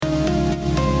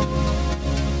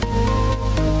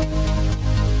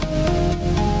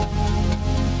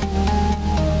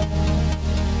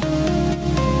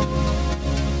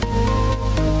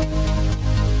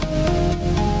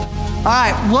All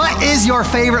right, what is your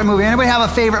favorite movie? Anybody have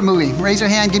a favorite movie? Raise your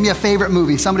hand, give me a favorite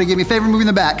movie. Somebody give me a favorite movie in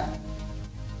the back.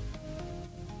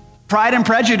 Pride and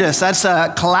Prejudice, that's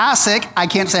a classic. I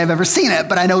can't say I've ever seen it,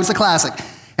 but I know it's a classic.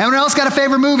 Anyone else got a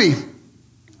favorite movie?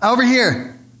 Over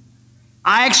here.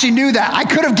 I actually knew that. I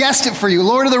could have guessed it for you.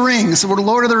 Lord of the Rings.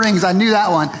 Lord of the Rings, I knew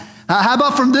that one. How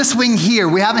about from this wing here?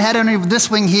 We haven't had any of this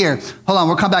wing here. Hold on,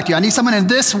 we'll come back to you. I need someone in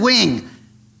this wing.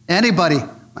 Anybody?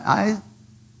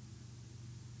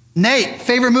 Nate,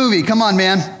 favorite movie? Come on,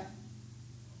 man.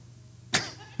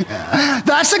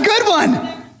 That's a good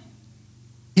one.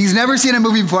 He's never seen a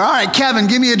movie before. All right, Kevin,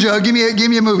 give me a joke. Give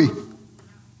me a movie.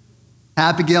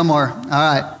 Happy Gilmore. All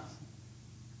right.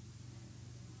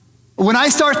 When I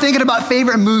start thinking about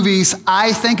favorite movies,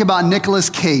 I think about Nicolas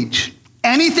Cage.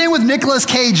 Anything with Nicolas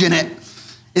Cage in it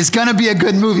is going to be a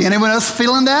good movie. Anyone else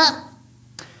feeling that?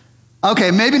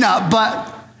 Okay, maybe not,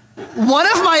 but one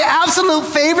of my absolute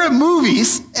favorite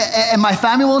movies, and my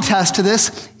family will attest to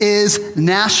this, is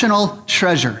National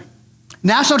Treasure.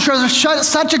 National Treasure,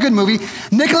 such a good movie.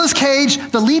 Nicolas Cage,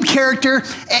 the lead character,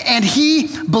 and he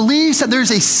believes that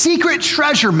there's a secret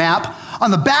treasure map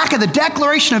on the back of the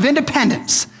Declaration of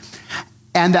Independence.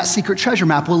 And that secret treasure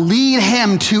map will lead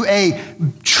him to a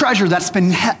treasure that's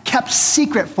been kept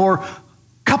secret for a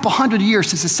couple hundred years,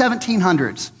 since the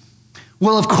 1700s.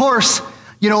 Well, of course,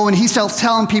 you know, when he starts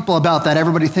telling people about that,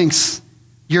 everybody thinks,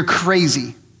 you're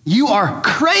crazy. You are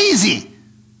crazy.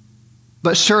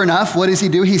 But sure enough, what does he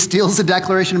do? He steals the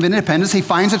Declaration of Independence. He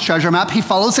finds a treasure map. He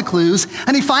follows the clues,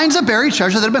 and he finds a buried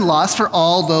treasure that had been lost for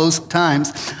all those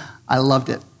times. I loved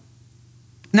it.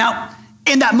 Now,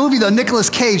 in that movie, though, Nicolas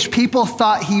Cage, people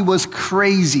thought he was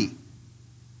crazy.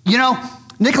 You know,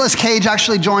 Nicolas Cage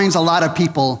actually joins a lot of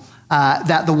people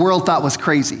that the world thought was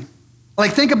crazy.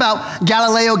 Like, think about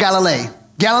Galileo Galilei.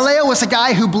 Galileo was a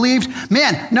guy who believed,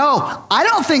 man, no, I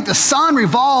don't think the sun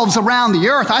revolves around the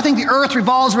earth. I think the earth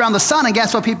revolves around the sun. And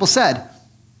guess what people said?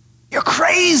 You're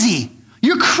crazy.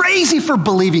 You're crazy for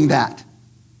believing that.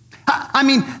 I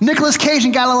mean, Nicolas Cage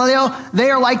and Galileo, they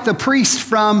are like the priest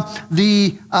from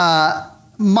the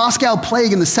Moscow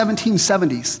plague in the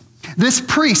 1770s. This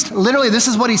priest, literally, this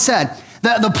is what he said.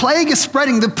 The plague is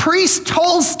spreading. The priest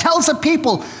tells the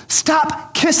people,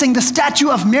 stop kissing the statue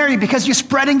of Mary because you're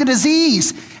spreading the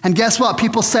disease. And guess what?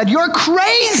 People said, you're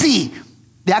crazy.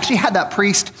 They actually had that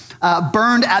priest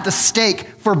burned at the stake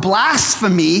for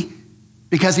blasphemy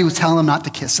because he was telling them not to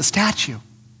kiss the statue.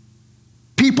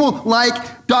 People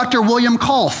like Dr. William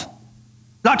Kolff.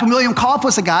 Dr. William Kolff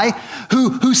was a guy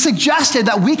who suggested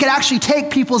that we could actually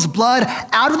take people's blood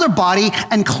out of their body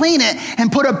and clean it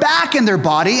and put it back in their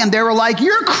body. And they were like,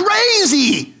 you're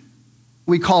crazy.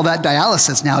 We call that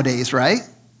dialysis nowadays, right?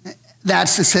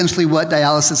 That's essentially what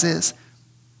dialysis is.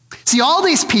 See, all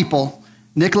these people,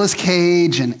 Nicolas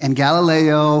Cage and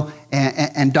Galileo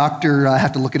and Dr., I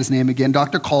have to look at his name again,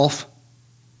 Dr. Kolff,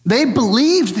 they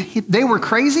believed they were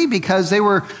crazy because they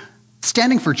were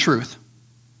standing for truth.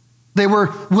 They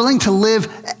were willing to live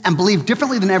and believe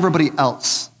differently than everybody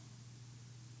else.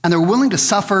 And they're willing to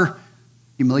suffer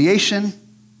humiliation,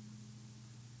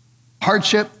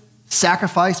 hardship,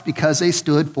 sacrifice because they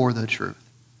stood for the truth.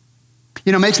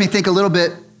 You know, it makes me think a little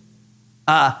bit,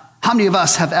 how many of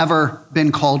us have ever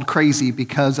been called crazy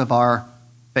because of our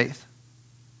faith?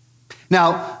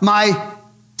 Now, my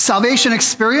salvation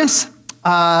experience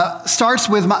starts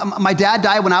with my dad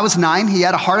died when I was 9. He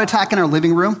had a heart attack in our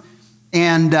living room.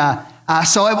 And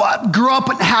so I grew up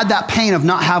and had that pain of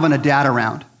not having a dad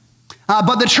around.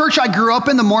 But the church I grew up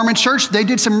in, the Mormon church, they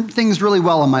did some things really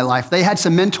well in my life. They had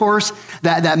some mentors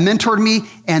that mentored me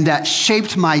and that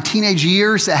shaped my teenage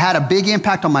years, that had a big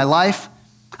impact on my life.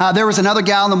 There was another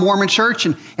gal in the Mormon church,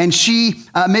 and she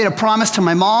made a promise to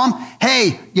my mom,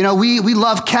 hey, you know, we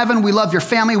love Kevin, we love your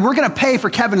family, we're going to pay for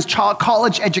Kevin's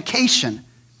college education.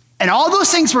 And all those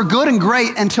things were good and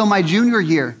great until my junior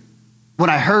year, when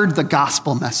I heard the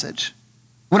gospel message.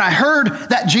 When I heard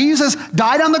that Jesus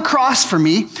died on the cross for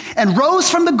me and rose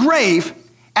from the grave,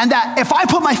 and that if I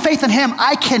put my faith in him,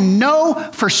 I can know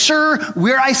for sure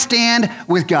where I stand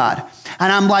with God.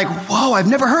 And I'm like, whoa, I've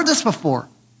never heard this before.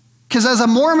 Because as a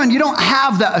Mormon, you don't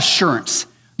have that assurance.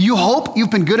 You hope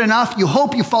you've been good enough. You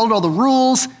hope you followed all the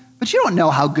rules, but you don't know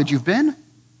how good you've been.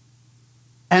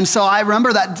 And so I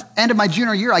remember that end of my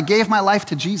junior year, I gave my life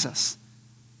to Jesus.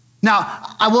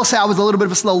 Now, I will say I was a little bit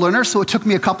of a slow learner, so it took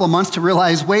me a couple of months to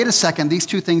realize, wait a second, these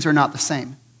two things are not the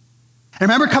same. I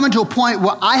remember coming to a point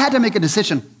where I had to make a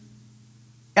decision.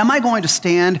 Am I going to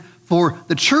stand for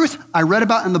the truth I read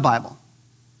about in the Bible?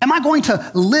 Am I going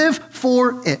to live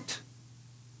for it?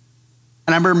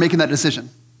 And I remember making that decision.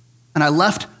 And I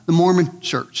left the Mormon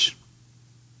church.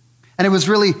 And it was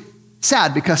really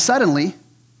sad because suddenly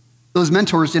those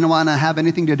mentors didn't want to have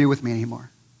anything to do with me anymore.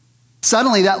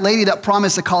 Suddenly that lady that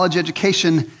promised a college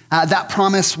education, that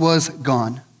promise was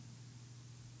gone.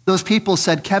 Those people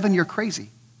said, Kevin, you're crazy.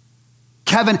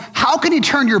 Kevin, how can you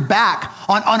turn your back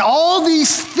on all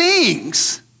these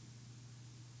things?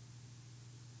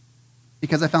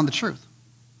 Because I found the truth.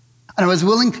 And I was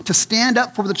willing to stand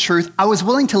up for the truth. I was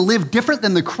willing to live different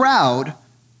than the crowd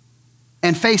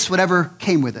and face whatever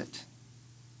came with it.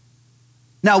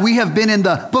 Now, we have been in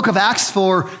the book of Acts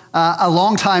for a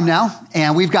long time now,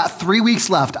 and we've got 3 weeks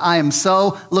left. I am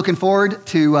so looking forward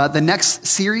to the next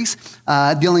series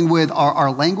dealing with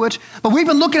our language. But we've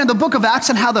been looking at the book of Acts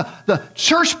and how the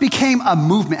church became a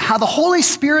movement, how the Holy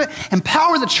Spirit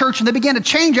empowered the church, and they began to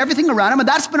change everything around them. And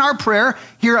that's been our prayer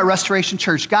here at Restoration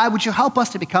Church. God, would you help us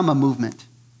to become a movement?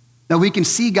 That we can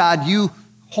see, God, your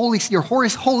holy,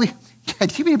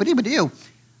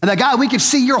 and that, God, we could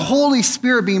see your Holy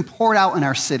Spirit being poured out in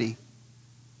our city.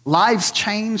 Lives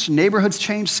change, neighborhoods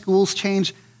change, schools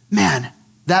change. Man,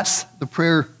 that's the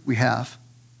prayer we have.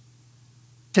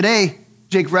 Today,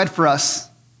 Jake read for us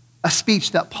a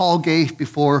speech that Paul gave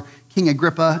before King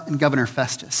Agrippa and Governor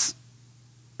Festus.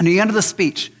 And at the end of the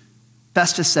speech,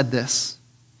 Festus said this.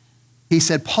 He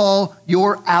said, Paul,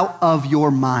 you're out of your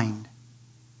mind.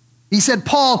 He said,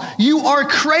 Paul, you are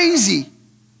crazy.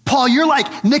 Paul, you're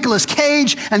like Nicolas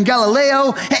Cage and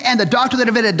Galileo and the doctor that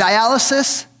invented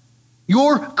dialysis.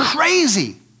 You're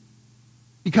crazy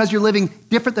because you're living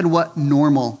different than what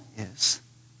normal is.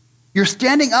 You're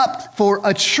standing up for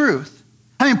a truth.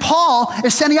 I mean, Paul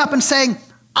is standing up and saying,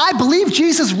 I believe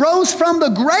Jesus rose from the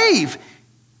grave.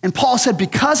 And Paul said,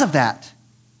 because of that,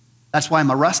 that's why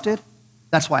I'm arrested.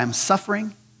 That's why I'm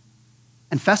suffering.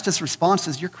 And Festus' response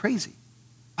is, you're crazy.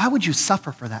 Why would you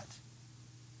suffer for that?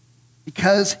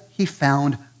 Because he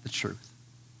found the truth.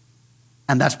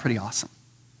 And that's pretty awesome.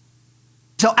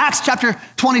 So Acts chapter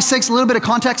 26, a little bit of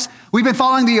context. We've been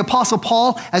following the Apostle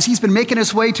Paul as he's been making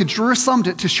his way to Jerusalem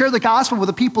to share the gospel with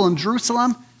the people in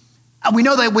Jerusalem. And we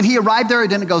know that when he arrived there, it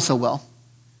didn't go so well.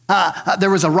 There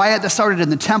was a riot that started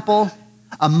in the temple.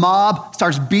 A mob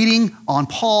starts beating on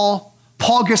Paul.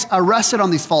 Paul gets arrested on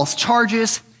these false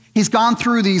charges. He's gone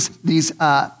through these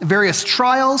various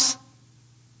trials.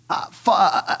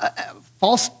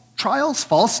 False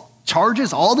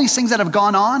charges, all these things that have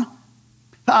gone on.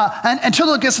 And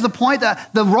until it gets to the point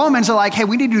that the Romans are like, hey,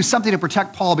 we need to do something to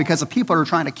protect Paul because the people are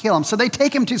trying to kill him. So they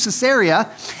take him to Caesarea,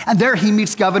 and there he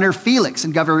meets Governor Felix.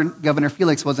 And Governor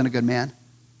Felix wasn't a good man.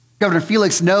 Governor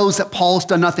Felix knows that Paul's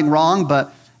done nothing wrong,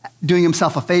 but doing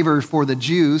himself a favor for the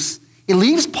Jews. He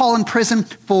leaves Paul in prison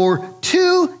for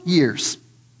 2 years.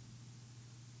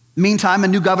 Meantime, a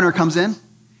new governor comes in,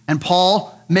 and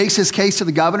Paul makes his case to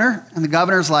the governor, and the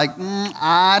governor's like,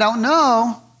 I don't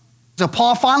know. So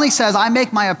Paul finally says, I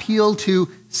make my appeal to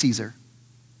Caesar.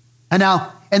 And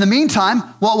now, in the meantime,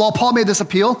 while Paul made this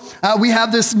appeal, we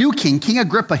have this new king, King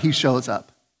Agrippa, he shows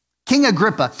up. King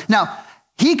Agrippa. Now,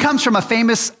 he comes from a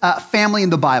famous family in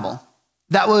the Bible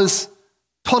that was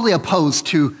totally opposed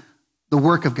to the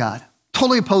work of God,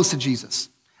 totally opposed to Jesus.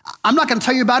 I'm not going to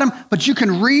tell you about him, but you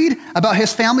can read about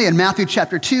his family in Matthew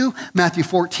chapter 2, Matthew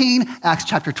 14, Acts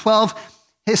chapter 12.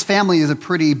 His family is a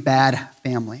pretty bad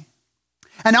family.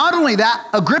 And not only that,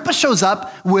 Agrippa shows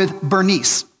up with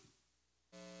Bernice,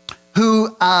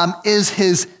 who is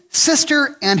his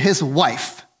sister and his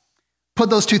wife. Put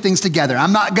those two things together.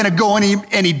 I'm not going to go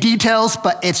any details,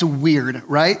 but it's weird,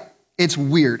 right? It's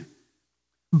weird.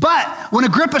 But when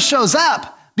Agrippa shows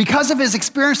up, because of his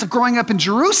experience of growing up in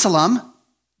Jerusalem,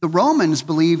 the Romans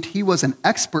believed he was an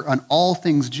expert on all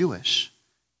things Jewish.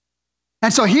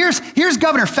 And so here's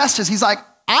Governor Festus. He's like,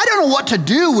 I don't know what to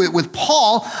do with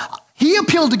Paul. He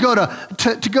appealed to go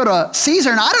to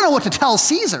Caesar, and I don't know what to tell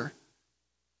Caesar.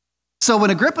 So when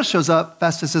Agrippa shows up,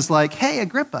 Festus is like, hey,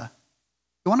 Agrippa,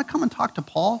 you want to come and talk to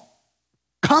Paul?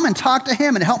 Come and talk to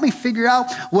him and help me figure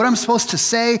out what I'm supposed to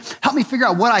say. Help me figure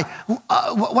out what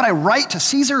I write to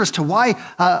Caesar as to why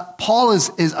Paul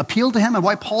is appealed to him and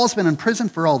why Paul has been in prison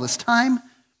for all this time.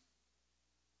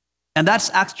 And that's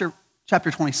Acts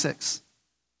chapter 26.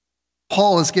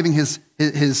 Paul is giving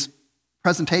his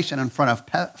presentation in front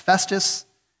of Festus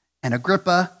and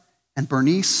Agrippa and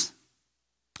Bernice.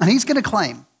 And he's going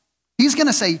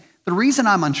to say, the reason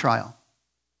I'm on trial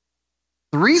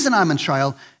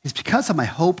is because of my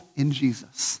hope in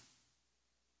Jesus.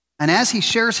 And as he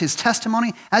shares his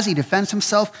testimony, as he defends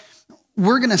himself,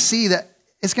 we're going to see that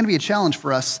it's going to be a challenge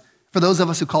for us, for those of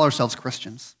us who call ourselves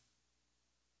Christians,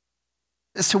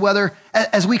 as to whether,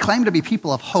 as we claim to be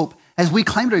people of hope, as we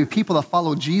claim to be people that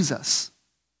follow Jesus,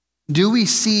 do we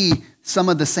see some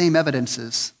of the same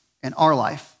evidences in our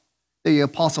life the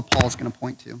Apostle Paul is going to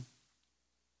point to.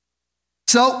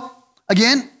 So,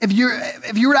 again, if you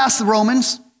were to ask the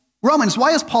Romans,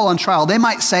 why is Paul on trial? They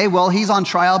might say, well, he's on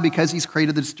trial because he's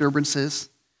created the disturbances.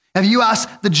 If you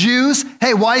ask the Jews,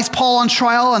 hey, why is Paul on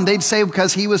trial? And they'd say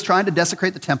because he was trying to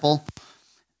desecrate the temple.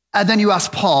 And then you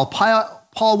ask Paul,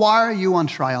 why are you on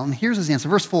trial? And here's his answer,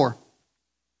 verse 4.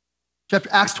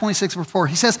 Acts 26, verse 4.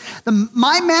 He says,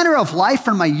 my manner of life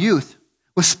from my youth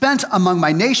was spent among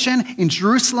my nation in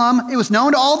Jerusalem. It was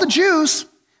known to all the Jews.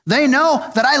 They know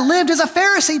that I lived as a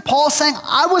Pharisee. Paul's saying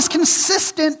I was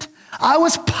consistent. I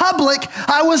was public.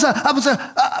 I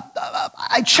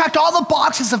checked all the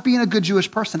boxes of being a good Jewish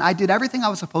person. I did everything I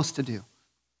was supposed to do.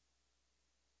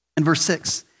 And verse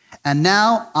 6, and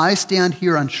now I stand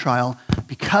here on trial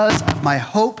because of my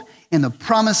hope in the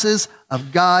promises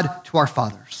of God to our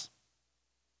fathers.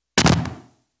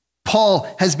 Paul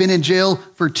has been in jail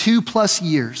for 2+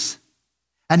 years.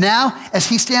 And now, as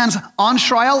he stands on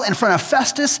trial in front of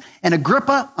Festus and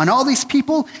Agrippa and all these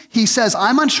people, he says,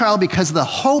 I'm on trial because of the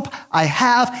hope I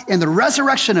have in the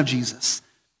resurrection of Jesus.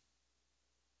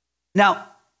 Now,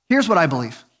 here's what I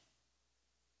believe.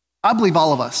 I believe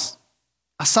all of us,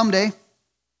 someday,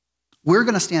 we're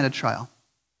going to stand at trial.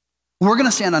 We're going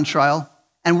to stand on trial,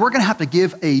 and we're going to have to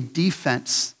give a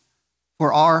defense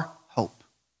for our hope.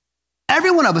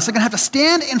 Every one of us are going to have to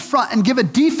stand in front and give a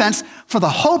defense for the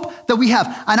hope that we have.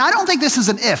 And I don't think this is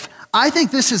an if. I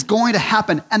think this is going to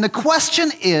happen. And the question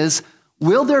is,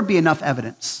 will there be enough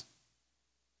evidence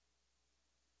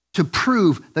to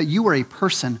prove that you are a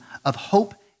person of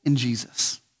hope in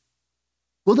Jesus?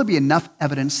 Will there be enough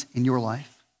evidence in your life?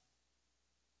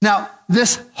 Now,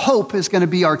 this hope is going to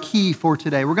be our key for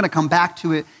today. We're going to come back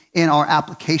to it in our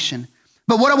application.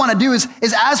 But what I want to do is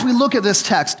as we look at this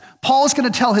text, Paul's going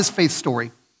to tell his faith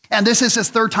story. And this is his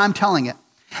third time telling it.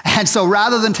 And so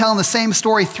rather than telling the same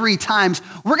story 3 times,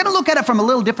 we're going to look at it from a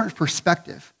little different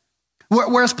perspective.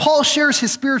 Whereas Paul shares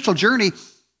his spiritual journey,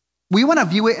 we want to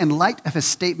view it in light of his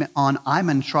statement on, I'm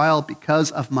in trial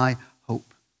because of my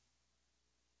hope.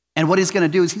 And what he's going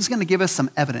to do is he's going to give us some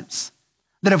evidence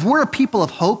that if we're a people of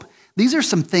hope, these are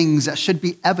some things that should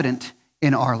be evident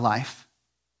in our life,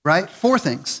 right? 4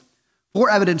 things. 4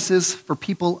 evidences for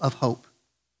people of hope.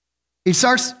 He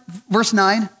starts, verse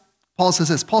 9, Paul says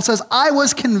this. Paul says, I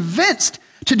was convinced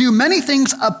to do many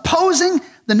things opposing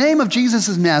the name of Jesus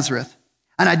of Nazareth.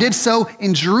 And I did so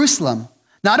in Jerusalem,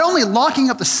 not only locking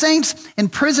up the saints in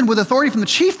prison with authority from the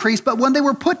chief priest, but when they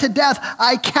were put to death,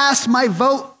 I cast my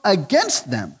vote against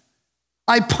them.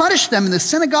 I punished them in the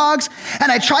synagogues,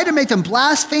 and I tried to make them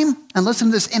blaspheme. And listen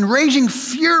to this, in raging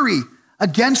fury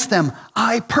against them,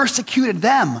 I persecuted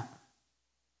them.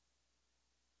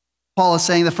 Paul is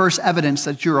saying the first evidence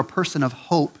that you're a person of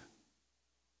hope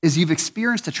is you've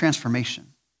experienced a transformation.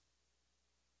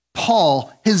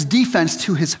 Paul, his defense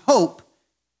to his hope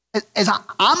is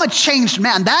I'm a changed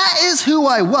man. That is who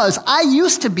I was. I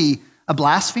used to be a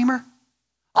blasphemer.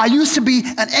 I used to be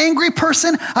an angry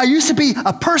person. I used to be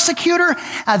a persecutor.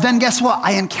 And then guess what?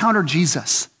 I encountered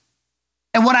Jesus.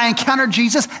 And when I encountered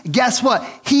Jesus, guess what?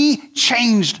 He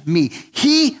changed me.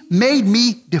 He made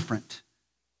me different.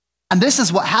 And this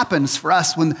is what happens for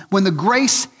us when the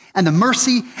grace and the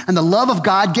mercy and the love of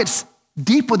God gets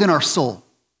deep within our soul.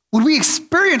 When we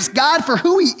experience God for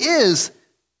who he is,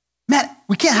 man,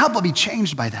 we can't help but be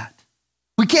changed by that.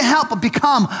 We can't help but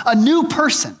become a new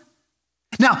person.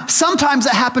 Now, sometimes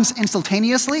it happens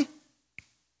instantaneously,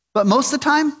 but most of the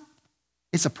time,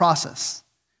 it's a process.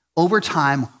 Over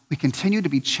time, we continue to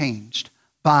be changed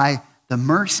by the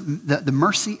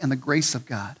mercy and the grace of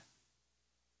God.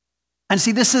 And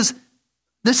see, this is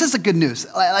the good news.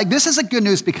 Like, this is a good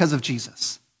news because of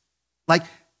Jesus. Like,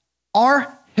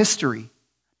 our history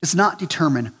does not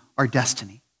determine our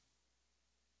destiny.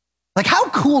 Like, how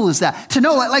cool is that? To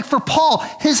know, like for Paul,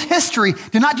 his history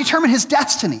did not determine his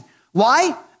destiny.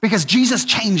 Why? Because Jesus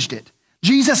changed it.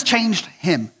 Jesus changed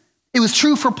him. It was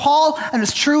true for Paul, and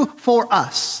it's true for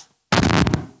us.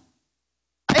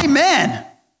 Amen.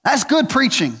 That's good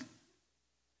preaching.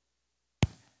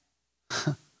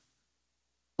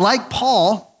 Like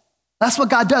Paul, that's what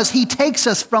God does. He takes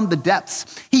us from the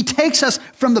depths. He takes us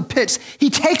from the pits. He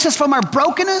takes us from our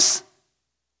brokenness,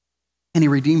 and he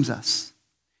redeems us.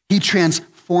 He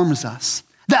transforms us.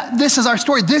 This is our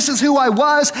story. This is who I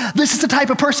was. This is the type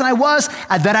of person I was.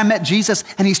 And then I met Jesus,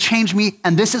 and he's changed me,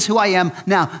 and this is who I am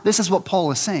now. This is what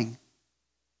Paul is saying.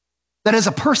 That as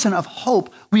a person of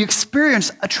hope, we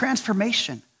experience a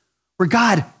transformation where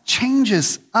God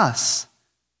changes us.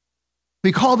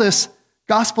 We call this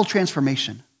gospel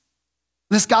transformation.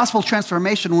 This gospel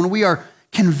transformation, when we are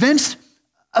convinced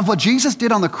of what Jesus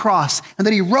did on the cross and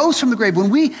that he rose from the grave, when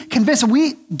we convince and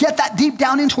we get that deep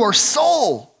down into our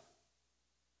soul,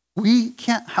 we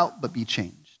can't help but be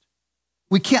changed.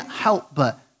 We can't help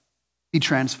but be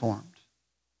transformed.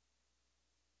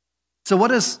 So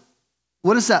what is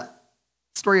that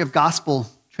story of gospel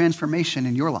transformation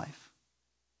in your life?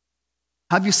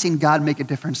 How have you seen God make a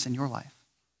difference in your life?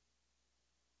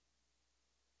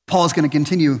 Paul is going to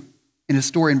continue in his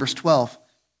story in verse 12.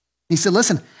 He said,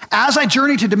 listen, as I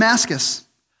journeyed to Damascus,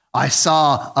 I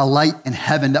saw a light in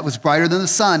heaven that was brighter than the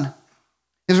sun.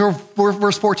 Here's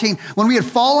verse 14. When we had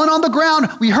fallen on the ground,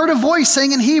 we heard a voice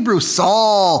saying in Hebrew,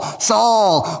 Saul,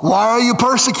 Saul, why are you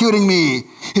persecuting me?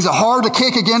 Is it hard to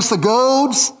kick against the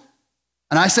goads?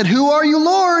 And I said, who are you,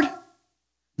 Lord? And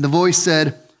the voice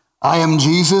said, I am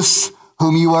Jesus,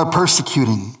 whom you are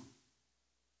persecuting.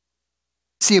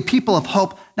 See, a people of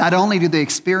hope, not only do they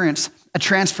experience a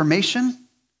transformation,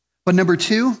 but number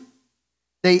two,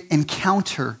 they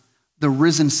encounter the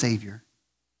risen Savior.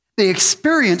 They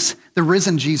experience the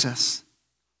risen Jesus.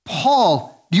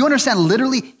 Paul, do you understand,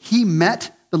 literally, he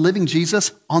met the living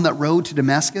Jesus on that road to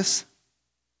Damascus?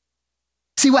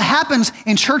 See, what happens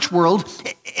in church world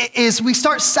is we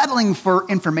start settling for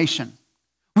information.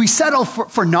 We settle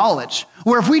for knowledge,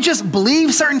 where if we just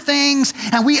believe certain things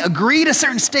and we agree to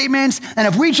certain statements, and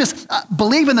if we just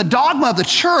believe in the dogma of the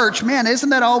church, man, isn't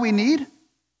that all we need?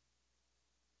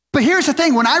 But here's the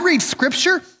thing, when I read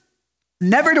scripture,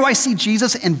 never do I see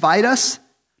Jesus invite us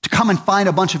to come and find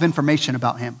a bunch of information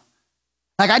about him.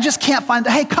 Like, I just can't find,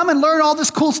 hey, come and learn all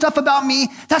this cool stuff about me.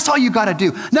 That's all you got to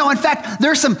do. No, in fact,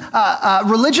 there's some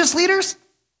religious leaders,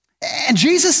 and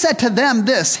Jesus said to them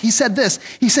this. He said,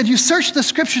 you search the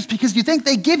scriptures because you think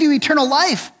they give you eternal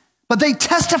life, but they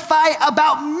testify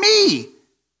about me.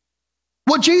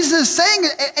 What Jesus is saying,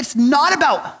 it's not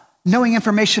about knowing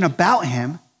information about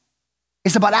him.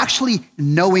 It's about actually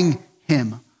knowing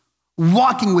him,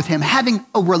 walking with him, having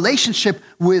a relationship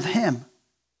with him.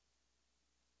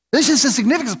 This is the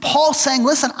significance. Paul's saying,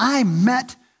 listen, I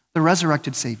met the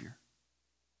resurrected Savior.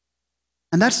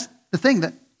 And that's the thing,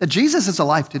 that Jesus is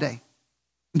alive today.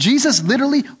 Jesus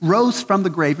literally rose from the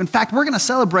grave. In fact, we're going to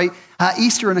celebrate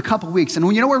Easter in a couple weeks. And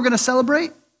you know what we're going to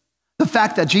celebrate? The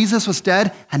fact that Jesus was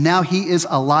dead and now he is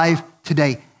alive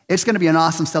today. It's going to be an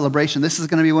awesome celebration. This is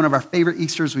going to be one of our favorite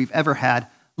Easters we've ever had.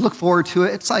 Look forward to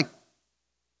it. It's like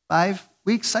 5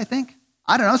 weeks, I think.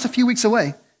 I don't know. It's a few weeks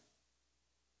away.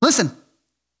 Listen,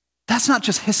 that's not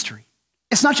just history.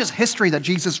 It's not just history that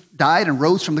Jesus died and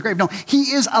rose from the grave. No,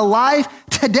 he is alive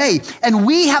today. And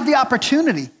we have the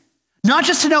opportunity not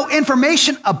just to know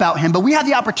information about him, but we have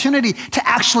the opportunity to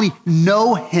actually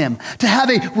know him, to have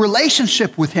a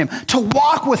relationship with him, to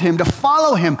walk with him, to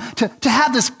follow him, to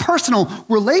have this personal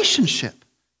relationship.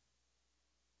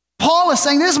 Paul is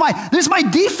saying, this is my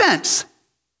defense.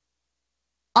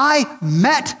 I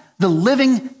met the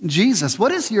living Jesus.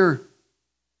 What is your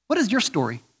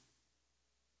story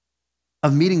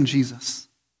of meeting Jesus?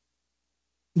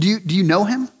 Do you know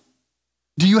him?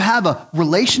 Do you have a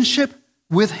relationship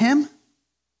with him?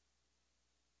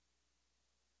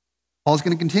 Paul's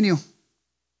going to continue.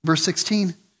 Verse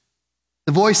 16.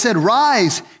 The voice said,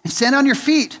 rise and stand on your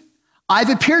feet. I've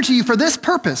appeared to you for this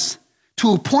purpose,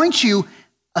 to appoint you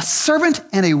a servant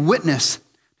and a witness to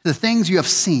the things you have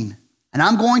seen. And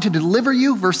I'm going to deliver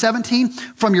you, verse 17,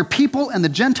 from your people and the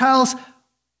Gentiles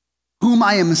whom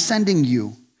I am sending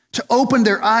you, to open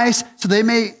their eyes so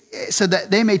that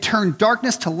they may turn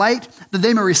darkness to light, that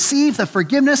they may receive the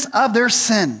forgiveness of their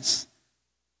sins.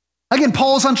 Again,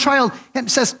 Paul is on trial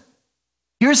and says,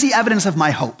 here's the evidence of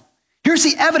my hope. Here's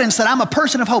the evidence that I'm a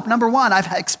person of hope. Number one, I've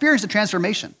experienced a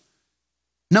transformation.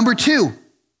 Number two,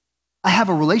 I have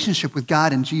a relationship with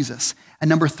God and Jesus. And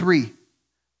number three,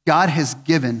 God has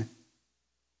given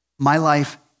my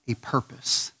life a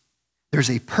purpose. There's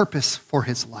a purpose for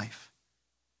his life.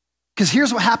 Because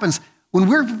here's what happens. When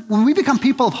we become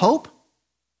people of hope,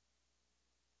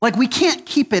 like, we can't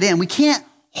keep it in. We can't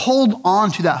hold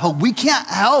on to that hope. We can't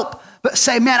help but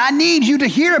say, man, I need you to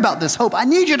hear about this hope. I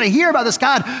need you to hear about this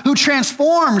God who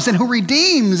transforms and who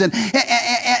redeems and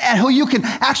who you can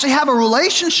actually have a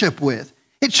relationship with.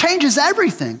 It changes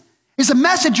everything. It's a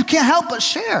message you can't help but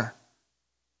share.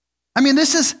 I mean,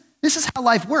 this is how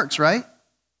life works, right?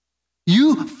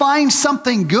 You find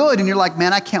something good and you're like,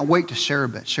 man, I can't wait to share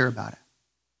about it.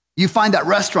 You find that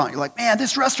restaurant, you're like, man,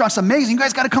 this restaurant's amazing. You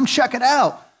guys got to come check it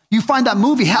out. You find that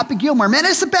movie, Happy Gilmore. Man,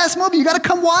 it's the best movie. You got to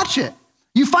come watch it.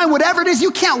 You find whatever it is,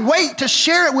 you can't wait to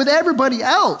share it with everybody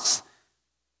else.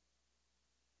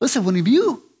 Listen, when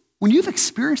you've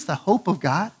experienced the hope of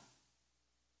God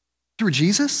through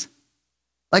Jesus,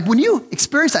 like when you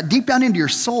experience that deep down into your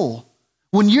soul,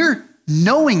 when you're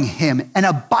knowing him and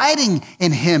abiding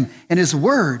in him and his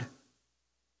word,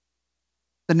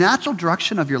 the natural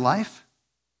direction of your life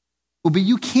will be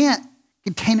you can't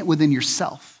contain it within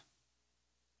yourself.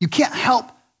 You can't help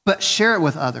but share it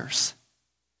with others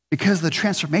because of the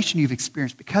transformation you've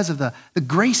experienced, because of the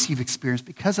grace you've experienced,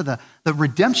 because of the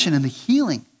redemption and the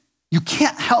healing. You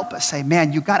can't help but say,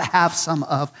 man, you got to have some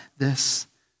of this.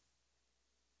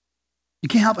 You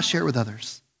can't help but share it with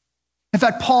others. In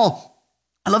fact, Paul,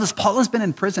 I love this. Paul has been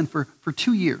in prison for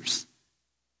 2 years.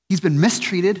 He's been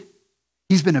mistreated.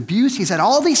 He's been abused. He's had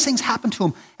all these things happen to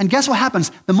him. And guess what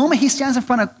happens? The moment he stands in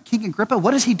front of King Agrippa,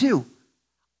 what does he do?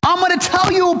 I'm going to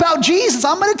tell you about Jesus.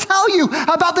 I'm going to tell you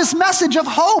about this message of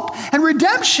hope and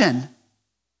redemption.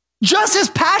 Just as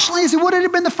passionately as he would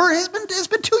have been the first. It's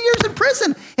been 2 years in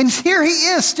prison. And here he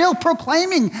is still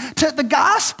proclaiming to the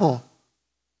gospel.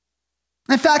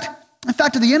 In fact,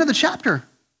 at the end of the chapter,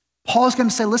 Paul is going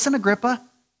to say, listen, Agrippa,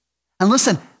 and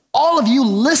listen, all of you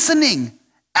listening,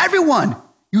 everyone,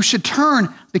 you should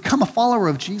turn, become a follower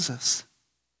of Jesus.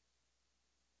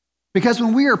 Because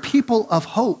when we are people of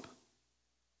hope,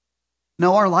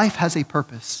 no, our life has a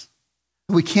purpose.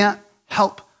 We can't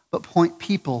help but point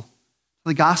people to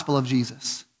the gospel of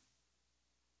Jesus.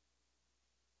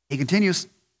 He continues,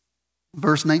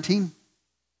 verse 19.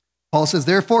 Paul says,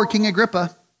 therefore, King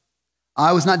Agrippa,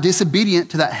 I was not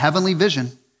disobedient to that heavenly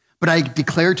vision, but I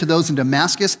declared to those in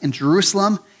Damascus and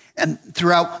Jerusalem and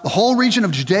throughout the whole region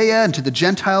of Judea and to the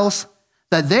Gentiles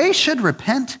that they should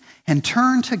repent and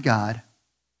turn to God.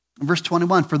 Verse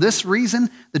 21, for this reason,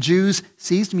 the Jews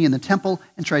seized me in the temple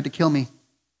and tried to kill me.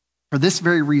 For this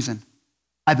very reason,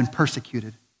 I've been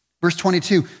persecuted. Verse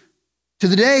 22, to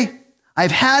the day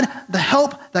I've had the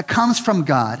help that comes from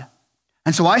God.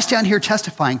 And so I stand here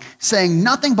testifying, saying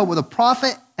nothing but what the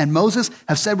prophet and Moses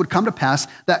have said would come to pass,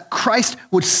 that Christ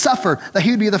would suffer, that he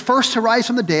would be the first to rise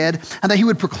from the dead, and that he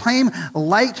would proclaim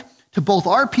light to both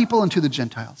our people and to the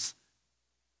Gentiles.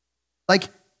 Like,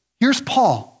 here's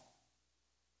Paul.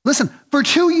 Listen, for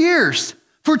 2 years,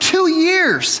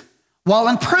 while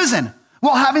in prison,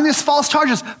 while having these false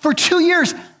charges, for 2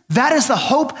 years, that is the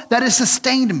hope that has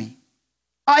sustained me.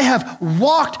 I have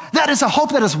walked, that is a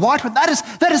hope that has walked, but that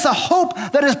is a hope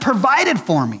that has provided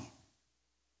for me.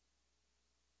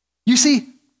 You see,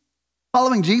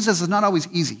 following Jesus is not always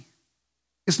easy.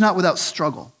 It's not without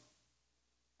struggle,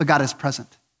 but God is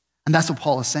present. And that's what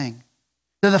Paul is saying.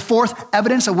 That the fourth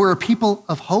evidence that we're a people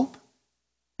of hope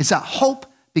is that hope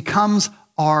becomes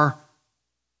our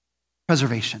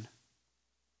preservation.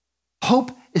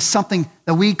 Hope is something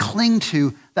that we cling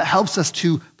to that helps us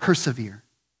to persevere.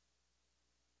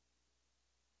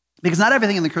 Because not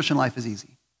everything in the Christian life is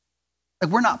easy.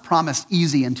 Like, we're not promised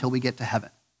easy until we get to heaven.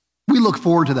 We look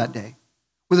forward to that day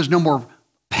where there's no more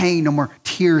pain, no more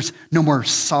tears, no more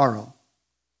sorrow.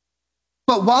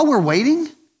 But while we're waiting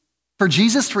for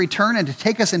Jesus to return and to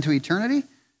take us into eternity,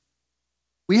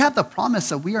 we have the promise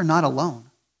that we are not alone.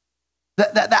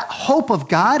 That hope of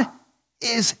God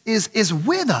is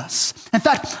with us. In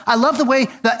fact, I love the way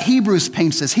that Hebrews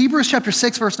paints this. Hebrews chapter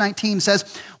 6, verse 19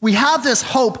 says, we have this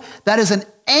hope that is an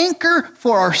anchor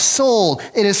for our soul.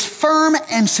 It is firm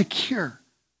and secure.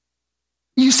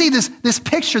 You see this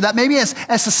picture that maybe as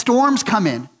the storms come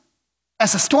in,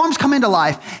 as the storms come into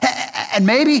life, and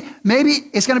maybe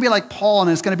it's going to be like Paul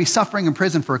and it's going to be suffering in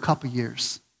prison for a couple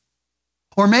years.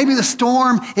 Or maybe the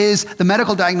storm is the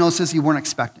medical diagnosis you weren't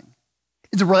expecting.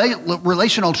 It's a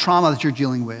relational trauma that you're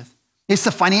dealing with. It's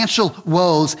the financial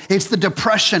woes. It's the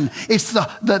depression. It's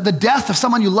the death of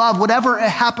someone you love, whatever it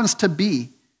happens to be.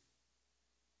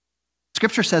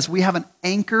 Scripture says we have an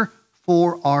anchor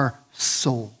for our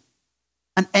soul.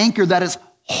 An anchor that is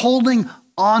holding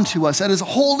on to us, that is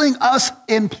holding us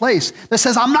in place, that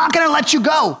says, I'm not going to let you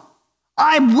go.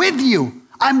 I'm with you.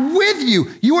 I'm with you.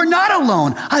 You are not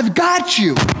alone. I've got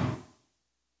you.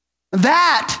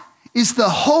 That is the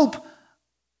hope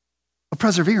of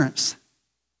perseverance.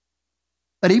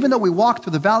 That even though we walk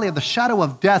through the valley of the shadow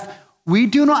of death, we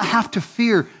do not have to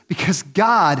fear because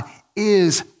God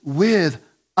is with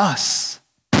us.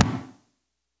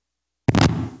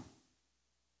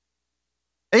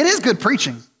 It is good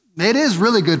preaching. It is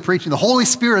really good preaching. The Holy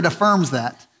Spirit affirms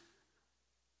that.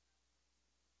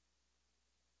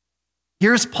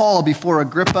 Here's Paul before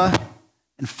Agrippa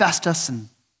and Festus and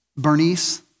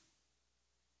Bernice.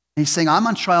 And he's saying, I'm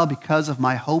on trial because of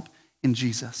my hope in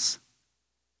Jesus.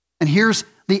 And here's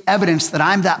the evidence that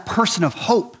I'm that person of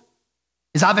hope,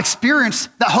 is I've experienced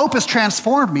that hope has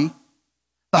transformed me.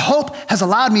 The hope has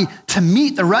allowed me to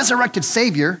meet the resurrected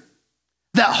Savior.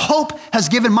 That hope has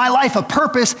given my life a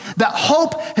purpose. That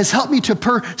hope has helped me to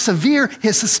persevere.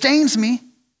 It sustains me.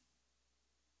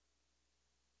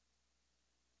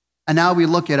 And now we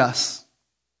look at us.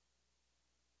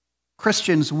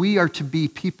 Christians, we are to be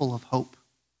people of hope.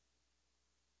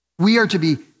 We are to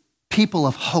be people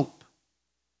of hope.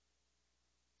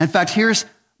 In fact, here's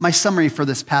my summary for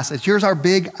this passage. Here's our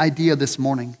big idea this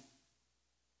morning.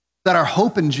 That our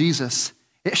hope in Jesus,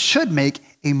 it should make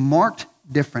a marked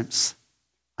difference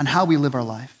on how we live our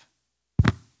life.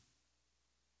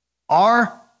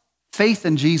 Our faith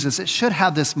in Jesus, it should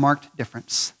have this marked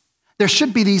difference. There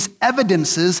should be these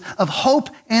evidences of hope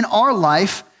in our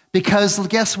life because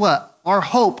guess what? Our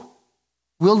hope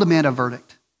will demand a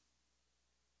verdict.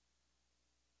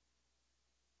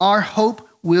 Our hope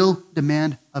will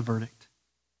demand a verdict.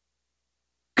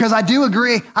 Because I do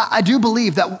agree, I do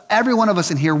believe that every one of us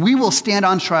in here, we will stand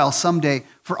on trial someday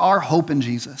for our hope in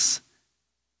Jesus.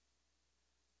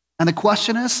 And the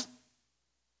question is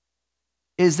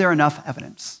there enough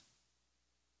evidence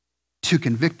to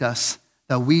convict us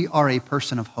that we are a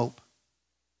person of hope?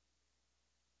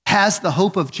 Has the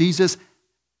hope of Jesus,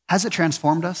 has it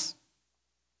transformed us?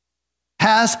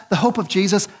 Has the hope of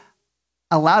Jesus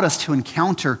allowed us to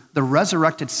encounter the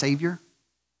resurrected Savior?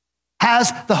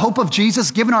 Has the hope of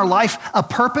Jesus given our life a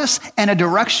purpose and a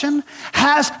direction?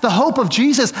 Has the hope of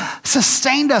Jesus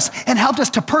sustained us and helped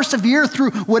us to persevere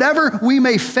through whatever we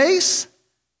may face?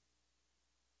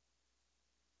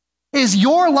 Is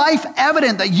your life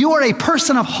evident that you are a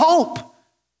person of hope?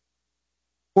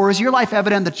 Or is your life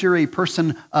evident that you're a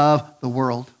person of the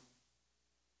world?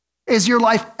 Is your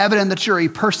life evident that you're a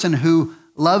person who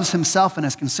loves himself and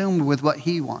is consumed with what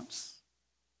he wants?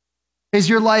 Is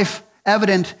your life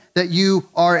evident that you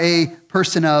are a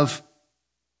person of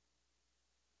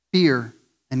fear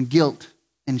and guilt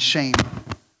and shame?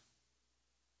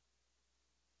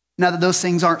 Now that those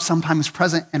things aren't sometimes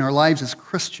present in our lives as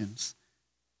Christians,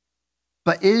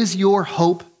 but is your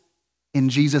hope in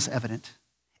Jesus evident?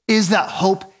 Is that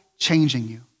hope changing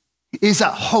you? Is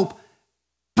that hope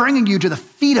bringing you to the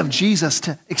feet of Jesus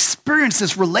to experience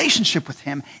this relationship with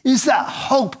him? Is that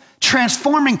hope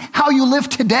transforming how you live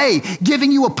today,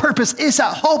 giving you a purpose? Is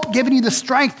that hope giving you the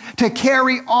strength to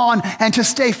carry on and to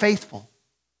stay faithful?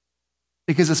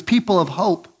 Because as people of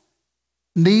hope,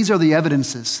 these are the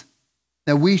evidences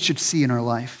that we should see in our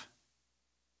life.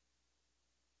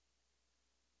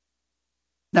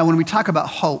 Now, when we talk about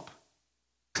hope,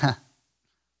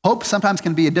 hope sometimes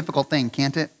can be a difficult thing,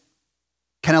 can't it?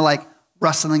 Kind of like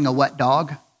rustling a wet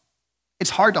dog. It's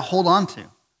hard to hold on to.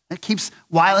 It keeps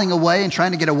whiling away and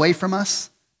trying to get away from us.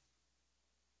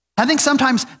 I think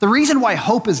sometimes the reason why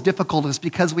hope is difficult is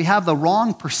because we have the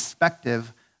wrong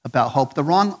perspective about hope, the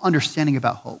wrong understanding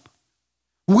about hope.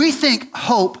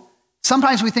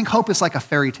 Sometimes we think hope is like a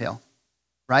fairy tale,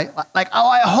 right? Like, oh,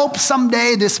 I hope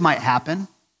someday this might happen.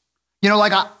 You know,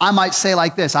 like I might say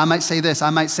like this, I might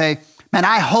say, man,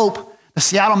 I hope the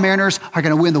Seattle Mariners are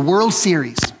going to win the World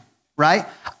Series, right?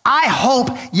 I hope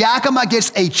Yakima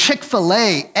gets a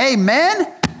Chick-fil-A. Amen?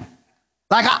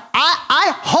 Like,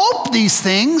 I hope these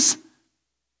things,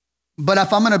 but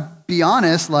if I'm going to be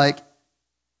honest, like,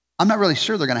 I'm not really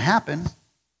sure they're going to happen.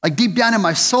 Like, deep down in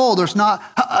my soul, there's not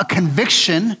a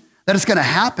conviction that it's going to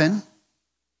happen.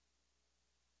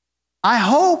 I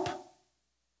hope.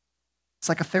 It's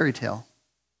like a fairy tale,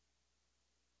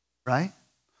 right?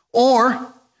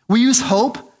 Or we use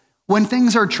hope when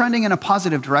things are trending in a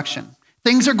positive direction.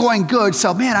 Things are going good,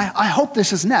 so man, I hope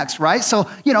this is next, right? So,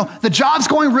 the job's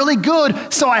going really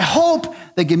good, so I hope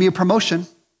they give me a promotion,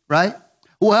 right?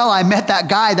 Well, I met that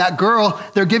guy, that girl,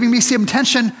 they're giving me some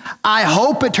attention. I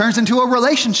hope it turns into a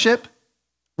relationship.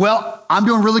 Well, I'm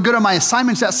doing really good on my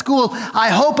assignments at school. I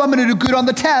hope I'm going to do good on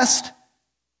the test.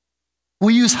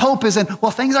 We use hope as in,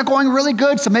 well, things are going really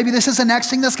good, so maybe this is the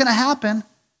next thing that's going to happen.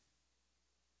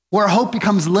 Where hope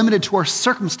becomes limited to our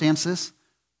circumstances.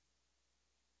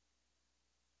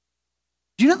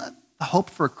 Do you know that the hope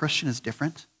for a Christian is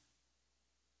different?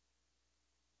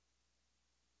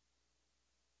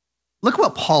 Look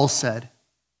what Paul said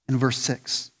in verse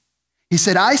 6. He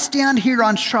said, I stand here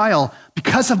on trial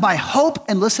because of my hope,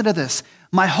 and listen to this,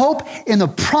 my hope in the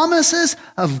promises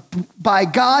by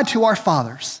God to our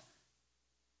fathers.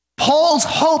 Paul's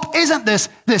hope isn't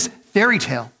this fairy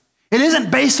tale. It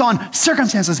isn't based on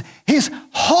circumstances. His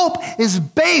hope is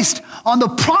based on the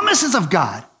promises of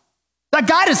God. That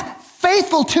God is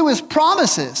faithful to his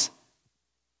promises.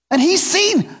 And he's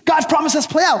seen God's promises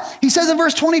play out. He says in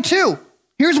verse 22,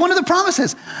 here's one of the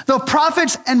promises. The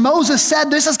prophets and Moses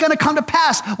said this is going to come to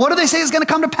pass. What do they say is going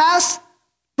to come to pass?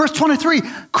 Verse 23,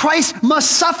 Christ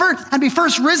must suffer and be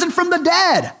first risen from the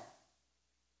dead.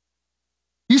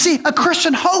 You see, a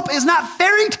Christian hope is not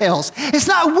fairy tales. It's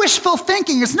not wishful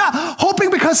thinking. It's not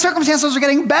hoping because circumstances are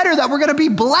getting better that we're going to be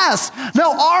blessed.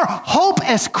 No, our hope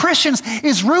as Christians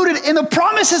is rooted in the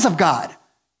promises of God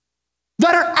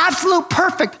that are absolute,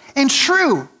 perfect, and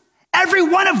true. Every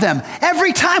one of them,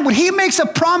 every time when he makes a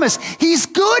promise, he's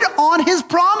good on his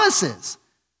promises.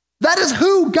 That is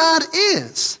who God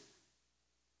is.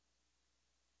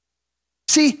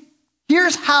 See,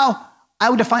 here's how I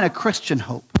would define a Christian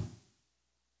hope.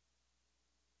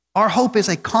 Our hope is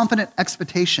a confident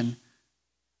expectation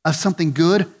of something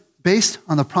good based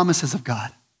on the promises of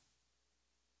God.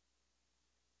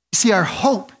 You see, our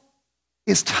hope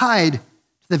is tied to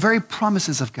the very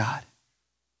promises of God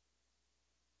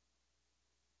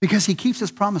because he keeps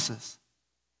his promises.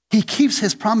 He keeps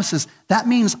his promises. That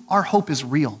means our hope is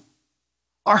real.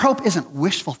 Our hope isn't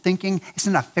wishful thinking. It's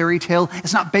not a fairy tale.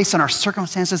 It's not based on our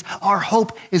circumstances. Our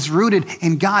hope is rooted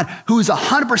in God, who is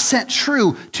 100%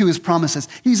 true to his promises.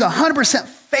 He's 100%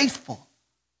 faithful.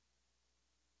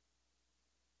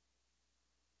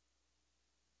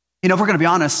 You know, if we're going to be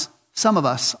honest, some of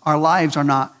us, our lives are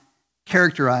not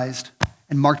characterized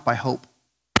and marked by hope.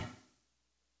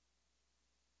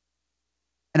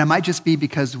 And it might just be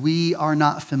because we are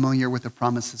not familiar with the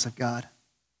promises of God.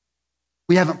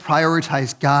 We haven't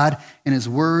prioritized God and his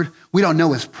word. We don't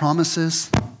know his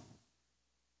promises.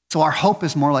 So our hope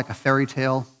is more like a fairy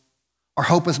tale. Our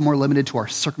hope is more limited to our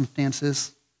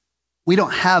circumstances. We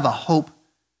don't have a hope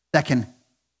that can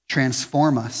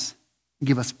transform us,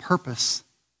 give us purpose,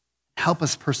 help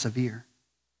us persevere.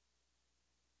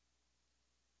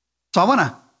 So I want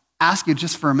to ask you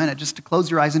just for a minute, just to close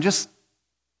your eyes and just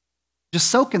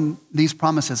soak in these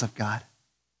promises of God.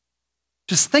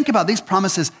 Just think about these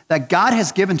promises that God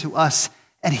has given to us,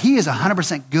 and he is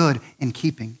 100% good in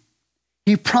keeping.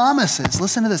 He promises,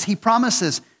 listen to this, he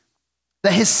promises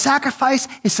that his sacrifice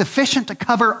is sufficient to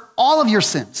cover all of your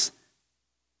sins.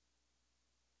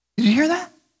 Did you hear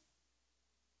that?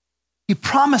 He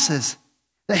promises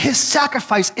that his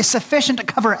sacrifice is sufficient to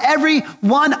cover every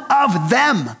one of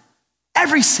them,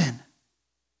 every sin.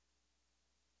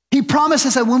 He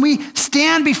promises that when we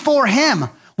stand before him,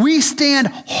 we stand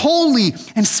holy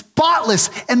and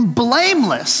spotless and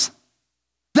blameless.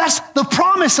 That's the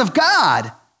promise of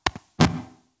God.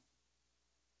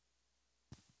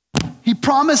 He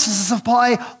promises to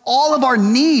supply all of our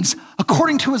needs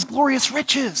according to his glorious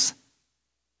riches.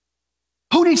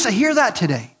 Who needs to hear that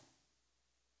today?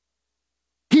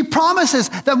 He promises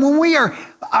that when we are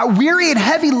weary and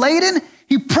heavy laden,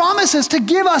 he promises to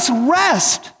give us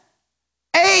rest.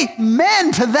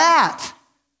 Amen to that.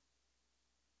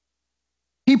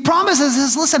 He promises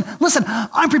us, listen,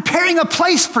 I'm preparing a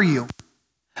place for you.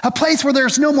 A place where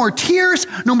there's no more tears,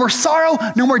 no more sorrow,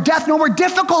 no more death, no more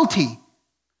difficulty.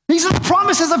 These are the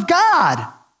promises of God.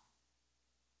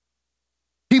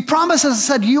 He promises,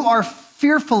 said, you are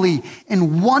fearfully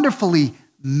and wonderfully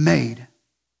made.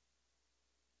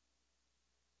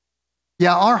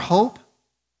 Yeah, our hope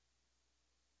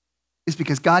is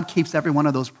because God keeps every one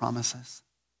of those promises.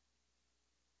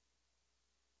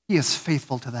 He is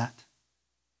faithful to that.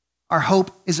 Our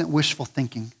hope isn't wishful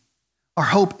thinking. Our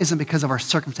hope isn't because of our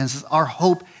circumstances. Our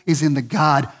hope is in the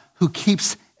God who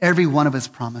keeps every one of his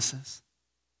promises.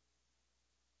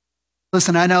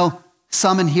 Listen, I know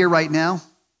some in here right now,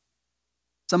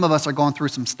 some of us are going through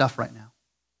some stuff right now.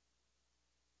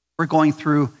 We're going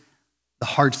through the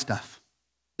hard stuff,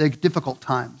 the difficult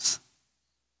times.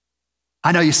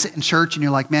 I know you sit in church and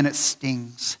you're like, man, it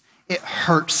stings. It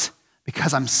hurts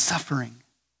because I'm suffering.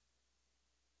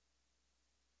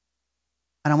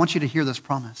 And I want you to hear this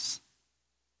promise.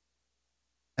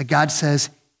 That God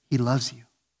says he loves you.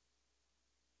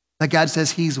 That God says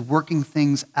he's working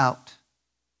things out.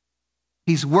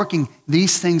 He's working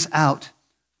these things out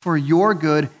for your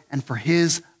good and for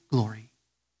his glory.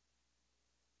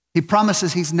 He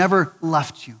promises he's never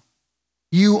left you.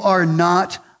 You are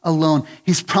not alone.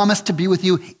 He's promised to be with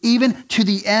you even to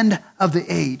the end of the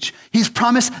age. He's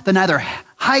promised that neither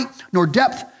height nor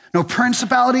depth, nor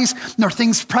principalities, nor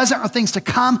things present or things to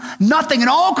come, nothing in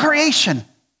all creation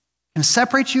can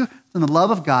separate you from the love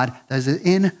of God that is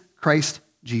in Christ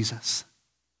Jesus.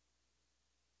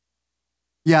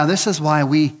 Yeah, this is why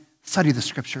we study the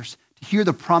scriptures, to hear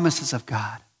the promises of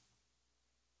God.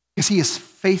 Because he is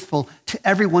faithful to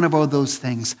every one of all those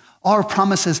things. Our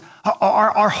promises,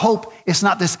 our hope is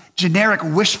not this generic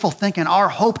wishful thinking. Our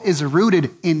hope is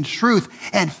rooted in truth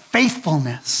and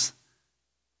faithfulness.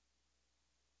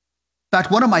 In fact,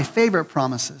 one of my favorite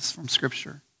promises from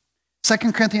Scripture,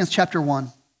 2 Corinthians chapter 1,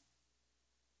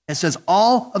 it says,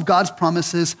 all of God's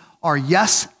promises are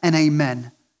yes and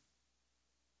amen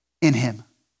in him.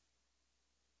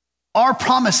 Our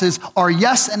promises are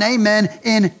yes and amen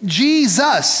in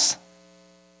Jesus.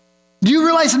 Do you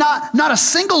realize not a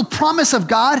single promise of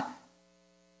God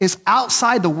is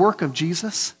outside the work of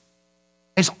Jesus?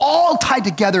 It's all tied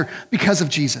together because of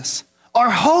Jesus. Our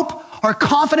hope, our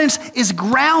confidence is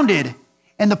grounded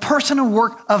in the person and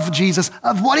work of Jesus,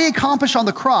 of what he accomplished on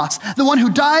the cross, the one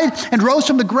who died and rose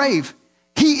from the grave.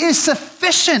 He is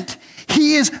sufficient.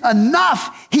 He is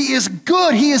enough. He is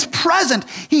good. He is present.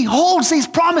 He holds these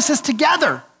promises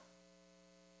together.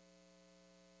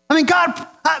 I mean, God,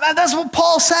 that's what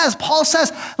Paul says. Paul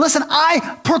says, listen,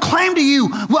 I proclaim to you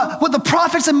what the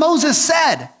prophets and Moses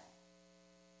said,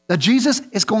 that Jesus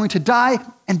is going to die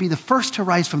and be the first to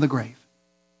rise from the grave.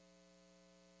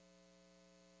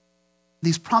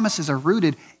 These promises are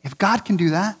rooted. If God can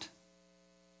do that,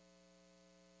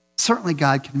 certainly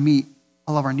God can meet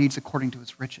all of our needs according to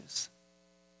his riches.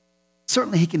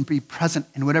 Certainly he can be present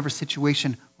in whatever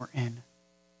situation we're in.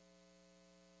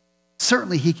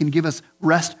 Certainly he can give us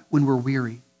rest when we're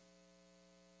weary.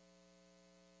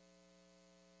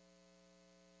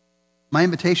 My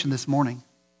invitation this morning,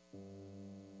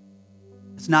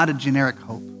 it's not a generic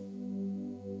hope.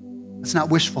 It's not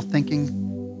wishful thinking.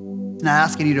 It's not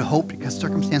asking you to hope because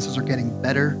circumstances are getting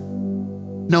better.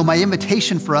 No, my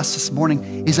invitation for us this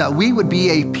morning is that we would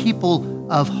be a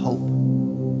people of hope.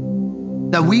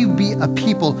 That we would be a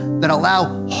people that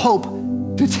allow hope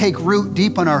to take root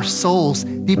deep in our souls,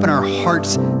 deep in our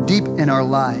hearts, deep in our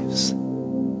lives.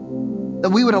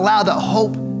 That we would allow that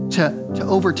hope to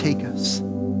overtake us.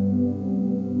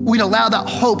 We'd allow that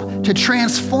hope to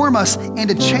transform us and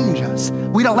to change us.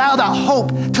 We'd allow that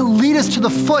hope to lead us to the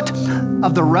foot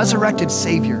of the resurrected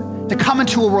Savior, to come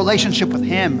into a relationship with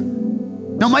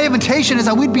him. No, my invitation is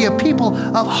that we'd be a people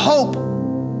of hope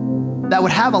that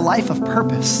would have a life of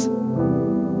purpose,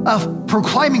 of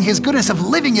proclaiming his goodness, of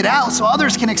living it out so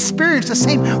others can experience the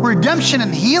same redemption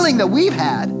and healing that we've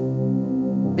had.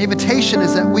 The invitation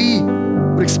is that we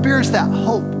would experience that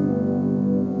hope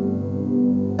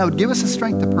that would give us the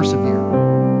strength to persevere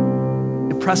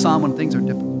and press on when things are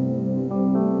difficult.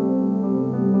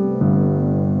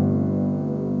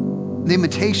 The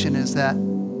invitation is that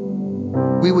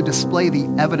we would display the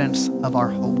evidence of our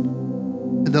hope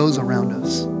to those around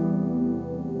us.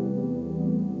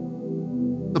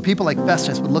 So people like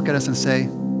Festus would look at us and say,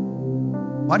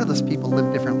 why do those people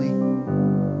live differently?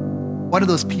 Why do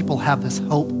those people have this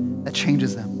hope that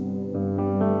changes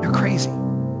them? They're crazy.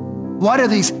 Why do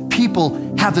these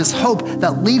people have this hope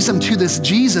that leads them to this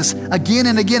Jesus again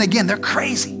and again and again? They're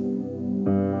crazy.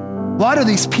 Why do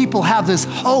these people have this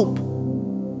hope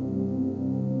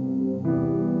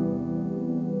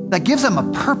that gives them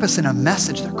a purpose and a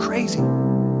message? They're crazy.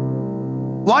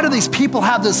 Why do these people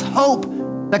have this hope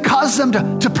that causes them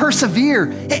to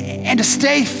persevere and to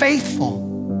stay faithful?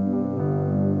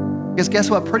 Because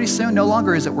guess what? Pretty soon, no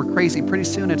longer is it we're crazy. Pretty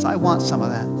soon it's I want some of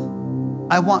that.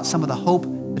 I want some of the hope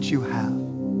that you have.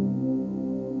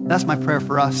 That's my prayer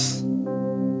for us.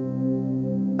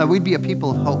 That we'd be a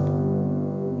people of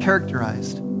hope,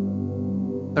 characterized.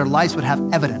 That our lives would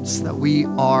have evidence that we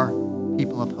are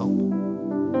people of hope.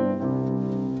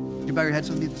 Would you bow your heads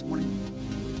with me this morning?